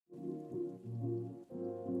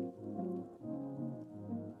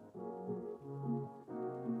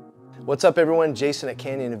What's up everyone, Jason at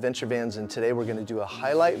Canyon Adventure Vans, and today we're going to do a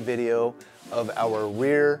highlight video of our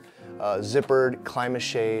rear zippered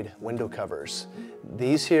CLIMA-SHADE window covers.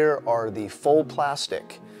 These here are the full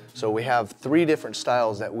plastic. So we have three different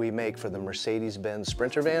styles that we make for the Mercedes-Benz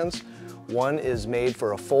Sprinter vans. One is made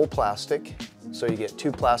for a full plastic, so you get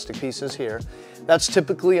two plastic pieces here. That's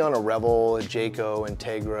typically on a Revel, a Jayco,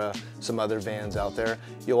 Integra, some other vans out there.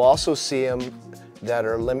 You'll also see them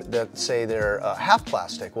that say they're half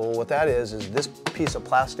plastic. Well, what that is this piece of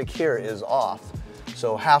plastic here is off.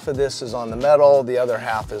 So half of this is on the metal, the other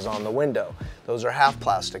half is on the window. Those are half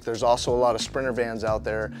plastic. There's also a lot of Sprinter vans out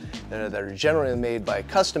there that are generally made by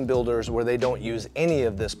custom builders where they don't use any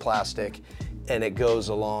of this plastic and it goes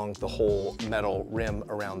along the whole metal rim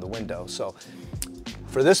around the window. So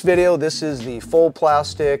for this video, this is the full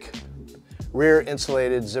plastic rear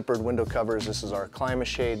insulated zippered window covers. This is our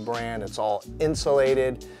CLIMA-SHADE brand. It's all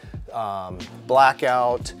insulated,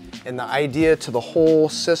 blackout, and the idea to the whole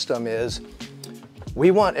system is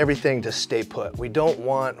we want everything to stay put. We don't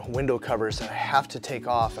want window covers that I have to take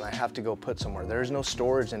off and I have to go put somewhere. There's no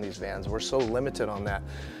storage in these vans. We're so limited on that.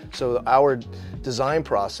 So our design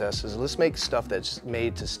process is let's make stuff that's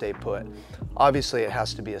made to stay put. Obviously it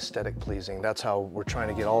has to be aesthetic pleasing. That's how we're trying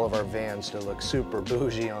to get all of our vans to look super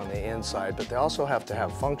bougie on the inside, but they also have to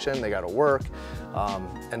have function, they gotta work,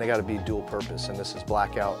 and they gotta be dual purpose. And this is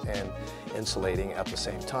blackout and insulating at the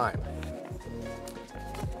same time.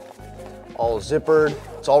 All zippered.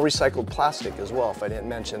 It's all recycled plastic as well, if I didn't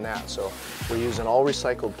mention that. So we're using all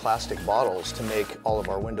recycled plastic bottles to make all of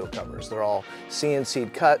our window covers. They're all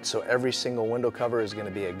CNC cut, so every single window cover is going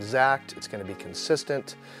to be exact. It's going to be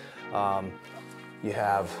consistent. You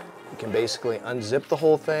can basically unzip the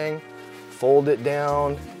whole thing, fold it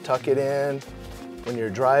down, tuck it in. When you're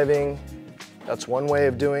driving, that's one way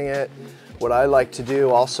of doing it. What I like to do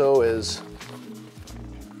also is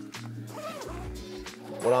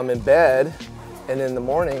when I'm in bed and in the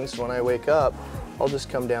mornings when I wake up, I'll just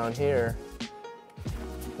come down here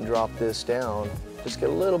and drop this down. Just get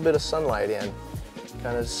a little bit of sunlight in,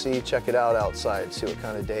 kind of check it out outside, see what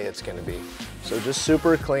kind of day it's gonna be. So just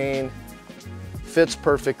super clean, fits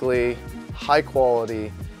perfectly, high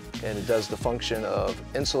quality, and it does the function of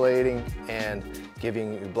insulating and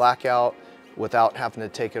giving you blackout without having to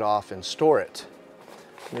take it off and store it.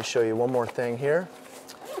 Let me show you one more thing here.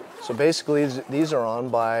 So basically these are on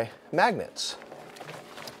by magnets.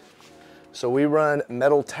 So we run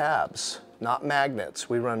metal tabs, not magnets.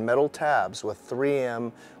 We run metal tabs with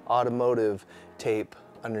 3M automotive tape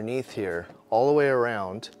underneath here, all the way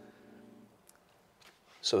around.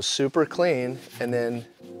 So super clean, and then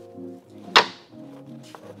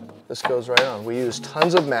this goes right on. We use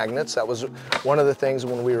tons of magnets. That was one of the things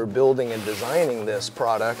when we were building and designing this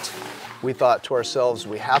product. We thought to ourselves,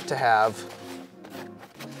 we have to have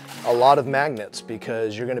a lot of magnets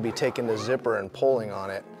because you're going to be taking the zipper and pulling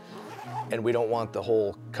on it, and we don't want the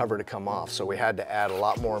whole cover to come off. So we had to add a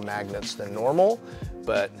lot more magnets than normal,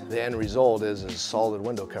 but the end result is a solid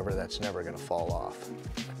window cover that's never going to fall off.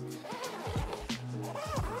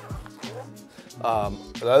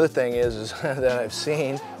 The other thing is that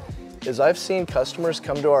I've seen customers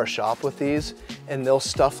come to our shop with these and they'll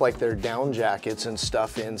stuff like their down jackets and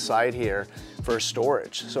stuff inside here for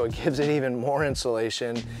storage. So it gives it even more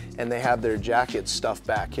insulation, and they have their jackets stuffed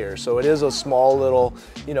back here. So it is a small little,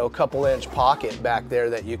 couple-inch pocket back there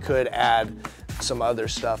that you could add some other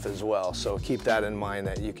stuff as well. So keep that in mind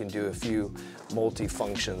that you can do a few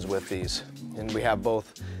multi-functions with these. And we have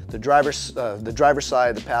both the driver's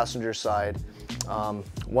side, the passenger side.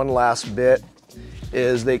 One last bit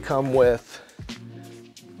is they come with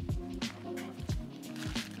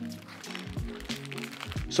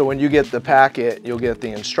so when you get the packet, you'll get the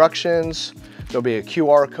instructions. There'll be a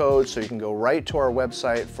QR code, so you can go right to our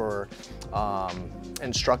website for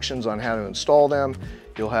instructions on how to install them.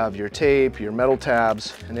 You'll have your tape, your metal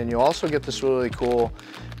tabs, and then you'll also get this really cool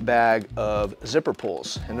bag of zipper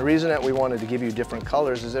pulls. And the reason that we wanted to give you different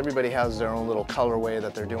colors is everybody has their own little colorway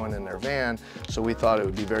that they're doing in their van, so we thought it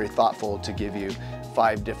would be very thoughtful to give you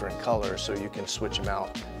 5 different colors so you can switch them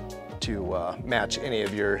out to match any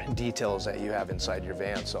of your details that you have inside your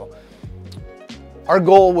van. So our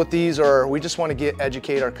goal with these we just want to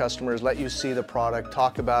educate our customers, let you see the product,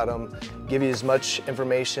 talk about them, give you as much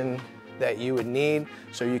information that you would need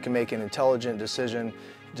so you can make an intelligent decision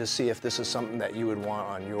to see if this is something that you would want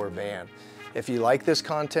on your van. If you like this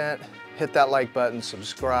content, hit that like button,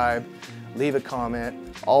 subscribe, leave a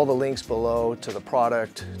comment. All the links below to the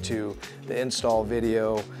product, to the install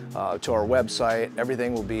video, to our website,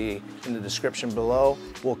 everything will be in the description below.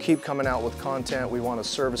 We'll keep coming out with content. We want to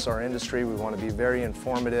service our industry. We want to be very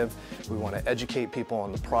informative. We want to educate people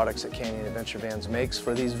on the products that Canyon Adventure Vans makes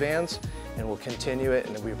for these vans, and we'll continue it,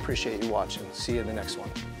 and we appreciate you watching. See you in the next one.